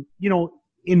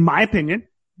in my opinion,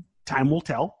 time will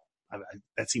tell.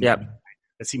 That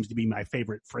seems to be my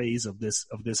favorite phrase of this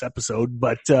episode.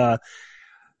 But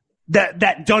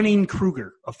that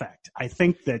Dunning-Kruger effect. I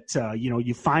think that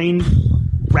you find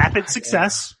rapid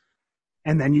success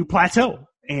and then you plateau.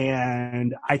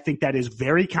 And I think that is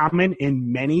very common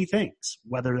in many things,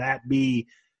 whether that be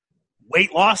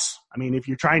weight loss. I mean, if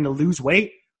you're trying to lose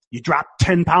weight, you drop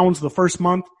 10 pounds the first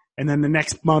month and then the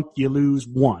next month you lose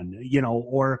 1,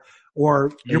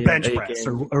 or your bench press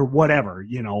or whatever,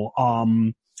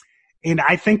 and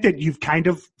I think that you've kind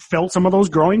of felt some of those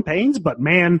growing pains, but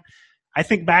man, I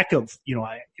think back of,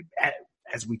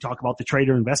 as we talk about the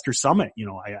Trader Investor Summit,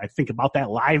 I think about that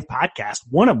live podcast,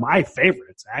 one of my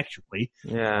favorites, actually.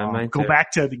 Yeah, go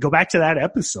back to that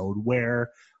episode where,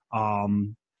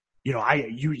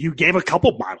 you gave a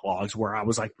couple monologues where I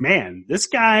was like, man, this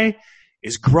guy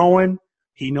is growing.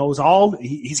 He knows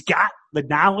he's got the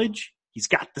knowledge. He's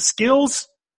got the skills.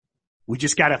 We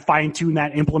just got to fine tune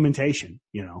that implementation,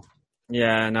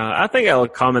 Yeah, no, I think it'll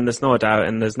come, and there's no doubt,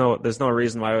 and there's no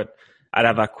reason why I'd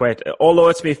ever quit. Although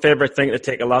it's my favorite thing to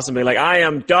take a loss and be like, I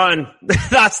am done.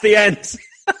 That's the end.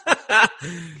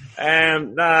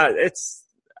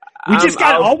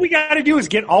 All we got to do is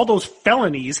get all those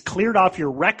felonies cleared off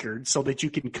your record so that you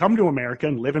can come to America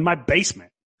and live in my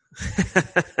basement.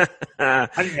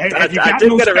 Have you gotten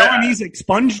those felonies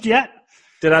expunged yet?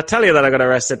 Did I tell you that I got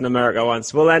arrested in America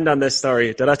once? We'll end on this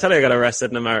story. Did I tell you I got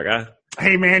arrested in America?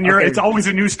 Hey man, it's always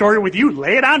a new story with you.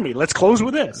 Lay it on me. Let's close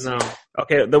with this. No.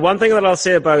 Okay. The one thing that I'll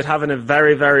say about having a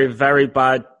very, very, very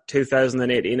bad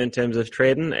 2018 in terms of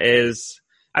trading is,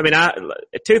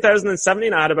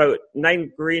 2017 I had about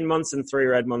 9 green months and 3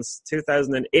 red months.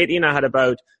 2018 I had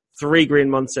about 3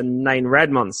 green months and 9 red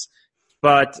months.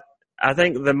 But I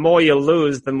think the more you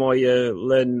lose, the more you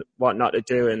learn what not to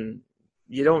do. And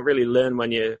you don't really learn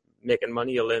when you're making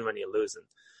money. You learn when you're losing.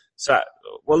 So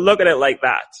we'll look at it like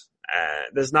that.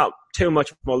 There's not too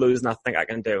much more losing I think I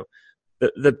can do.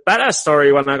 The better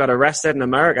story when I got arrested in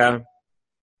America,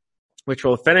 which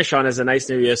we'll finish on as a nice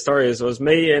New Year story, was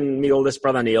me and my oldest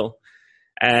brother Neil.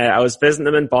 I was visiting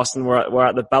him in Boston. We're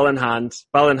at the Bell in Hand.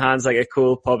 Bell in Hand's like a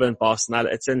cool pub in Boston.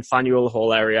 It's in Faneuil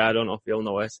Hall area. I don't know if you'll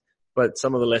know it, but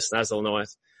some of the listeners will know it.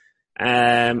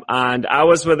 And I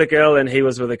was with a girl and he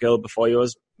was with a girl before he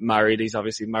was married. He's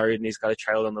obviously married and he's got a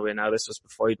child on the way now. This was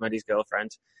before he'd met his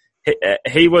girlfriend.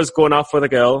 He was going off with a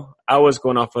girl. I was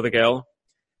going off with a girl.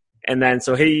 And then,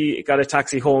 so he got a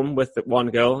taxi home with one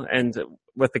girl, and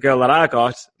with the girl that I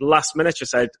got, last minute she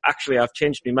said, actually, I've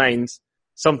changed my mind.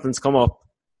 Something's come up.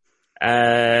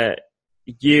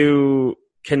 You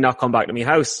cannot come back to my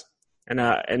house.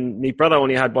 And my brother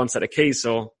only had one set of keys,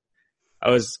 so I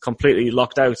was completely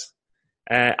locked out.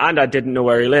 And I didn't know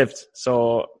where he lived.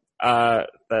 So, I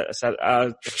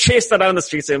chased her down the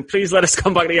street saying, please let us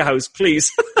come back to your house,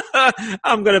 please.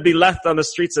 I'm going to be left on the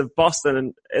streets of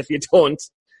Boston if you don't.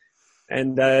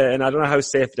 And I don't know how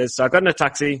safe it is. So I got in a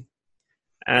taxi.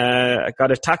 I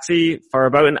got a taxi for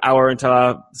about an hour until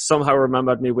I somehow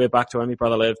remembered my way back to where my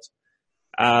brother lived.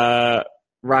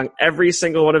 Rang every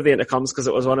single one of the intercoms because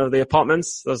it was one of the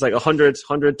apartments. There was like 100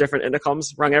 different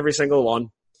intercoms. Rang every single one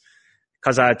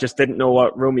because I just didn't know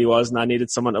what room he was and I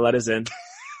needed someone to let us in.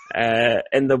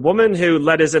 And the woman who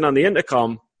let us in on the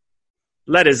intercom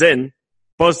let us in,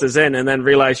 buzzed us in, and then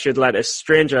realized she'd let a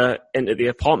stranger into the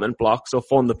apartment block, so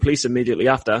phoned the police immediately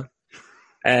after.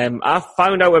 I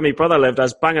found out where my brother lived. I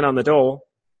was banging on the door,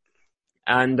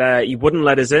 and he wouldn't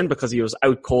let us in because he was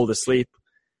out cold asleep.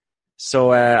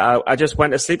 So I just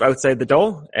went to sleep outside the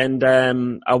door, and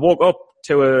I woke up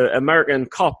to an American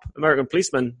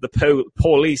policeman, the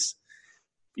police.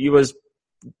 He was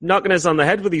knocking us on the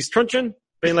head with his truncheon,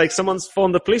 being like, someone's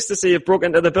phoned the police to say you've broke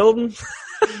into the building.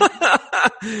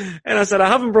 And I said, I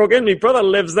haven't broke in. My brother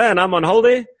lives there and I'm on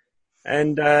holiday.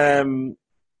 And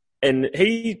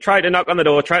he tried to knock on the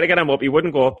door, tried to get him up. He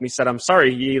wouldn't go up. And he said, I'm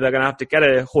sorry, you're either going to have to get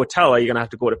a hotel or you're going to have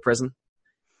to go to prison.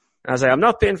 And I was like, I'm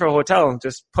not paying for a hotel.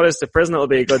 Just put us to prison. It'll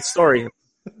be a good story.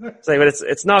 It's like, but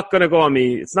it's not going to go on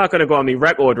me. It's not going to go on me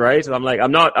record, right? And I'm like,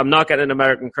 I'm not getting an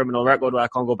American criminal record where I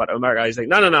can't go back to America. He's like,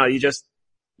 no.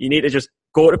 You need to just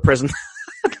go to prison.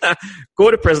 Go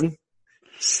to prison.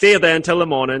 Stay there until the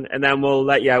morning, and then we'll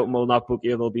let you out and we'll not book you.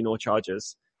 There'll be no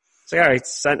charges. So all right,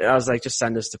 I was like, just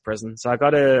send us to prison. So I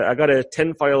got a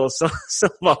tinfoil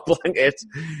silver blanket,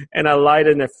 and I lied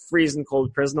in a freezing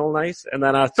cold prison all night. And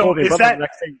then I told me, the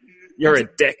next thing, you're a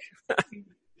dick.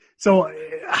 So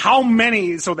how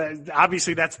many? So that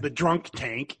obviously that's the drunk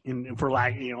tank, and for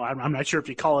like, I'm not sure if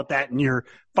you call it that in your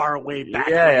far away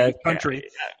back country.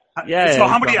 Yeah. So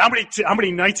how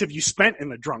many nights have you spent in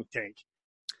the drunk tank?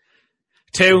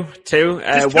 Two.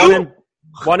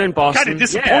 One in Boston. Kind of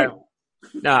disappointing.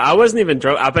 No, I wasn't even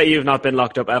drunk. I bet you've not been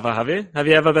locked up ever, have you? Have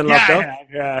you ever been locked up?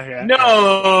 Yeah.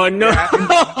 No.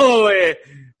 Yeah.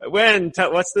 When?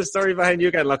 What's the story behind you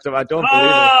getting locked up? I don't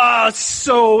believe it.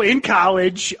 So in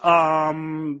college, God.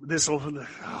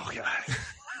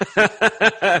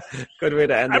 Good way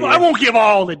to end it. I won't give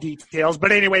all the details,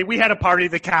 but anyway, we had a party.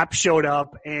 The cop showed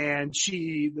up, and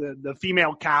the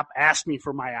female cop asked me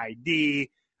for my ID.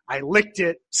 I licked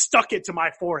it, stuck it to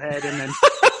my forehead, and then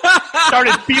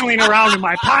started feeling around in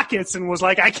my pockets and was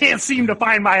like, I can't seem to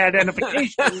find my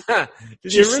identification.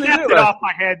 She snapped it off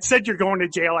my head, said, you're going to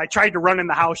jail. I tried to run in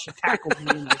the house. She tackled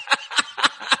me.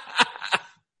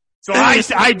 So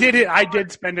I did it. I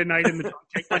did spend a night in the drunk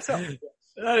tank myself.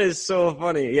 That is so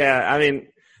funny. Yeah, I mean,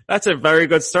 that's a very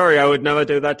good story. I would never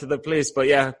do that to the police. But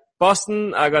yeah,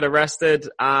 Boston, I got arrested.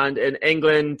 And in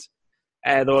England,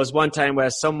 there was one time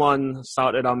where someone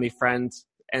started on my friend,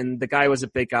 and the guy was a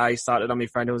big guy, started on my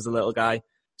friend who was a little guy.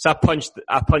 So I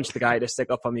punched the guy to stick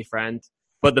up on my friend,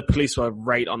 but the police were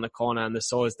right on the corner and they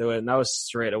saw us do it, and I was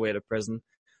straight away to prison.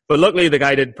 But luckily the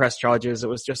guy didn't press charges. It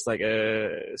was just like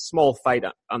a small fight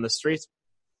on the street.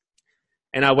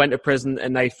 And I went to prison a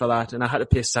night for that, and I had to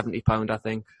pay £70, I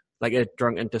think, like a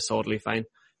drunken disorderly fine.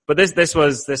 But this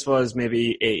was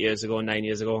maybe 9 years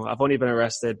ago. I've only been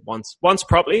arrested once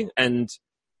properly and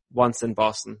once in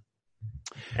Boston.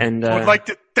 And I would like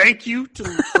to thank you for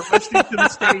listening to the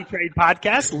Steady Trade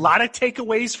podcast. A lot of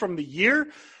takeaways from the year.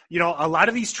 A lot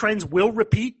of these trends will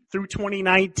repeat through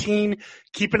 2019.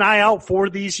 Keep an eye out for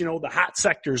these, the hot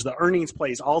sectors, the earnings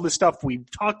plays, all the stuff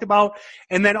we've talked about.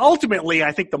 And then ultimately,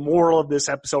 I think the moral of this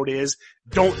episode is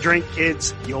don't drink,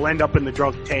 kids. You'll end up in the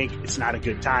drunk tank. It's not a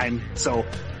good time. So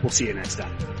we'll see you next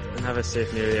time. And have a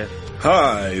safe New Year.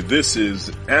 Hi, this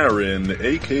is Aaron,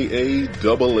 aka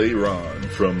Double A Ron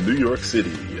from New York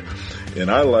City. And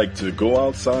I like to go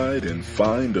outside and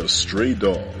find a stray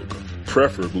dog.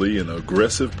 Preferably an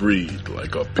aggressive breed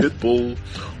like a pit bull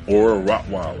or a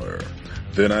Rottweiler.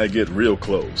 Then I get real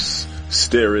close,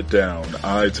 stare it down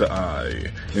eye to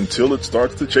eye until it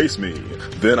starts to chase me.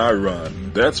 Then I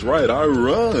run. That's right, I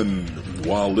run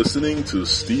while listening to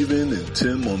Steven and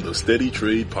Tim on the Steady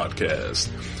Trade podcast.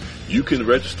 You can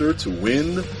register to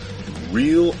win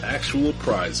real actual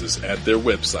prizes at their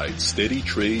website,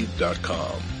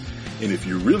 steadytrade.com. And if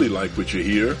you really like what you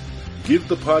hear, give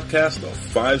the podcast a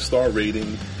 5-star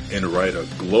rating and write a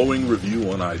glowing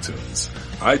review on iTunes.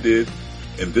 I did,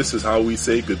 and this is how we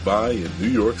say goodbye in New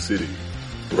York City.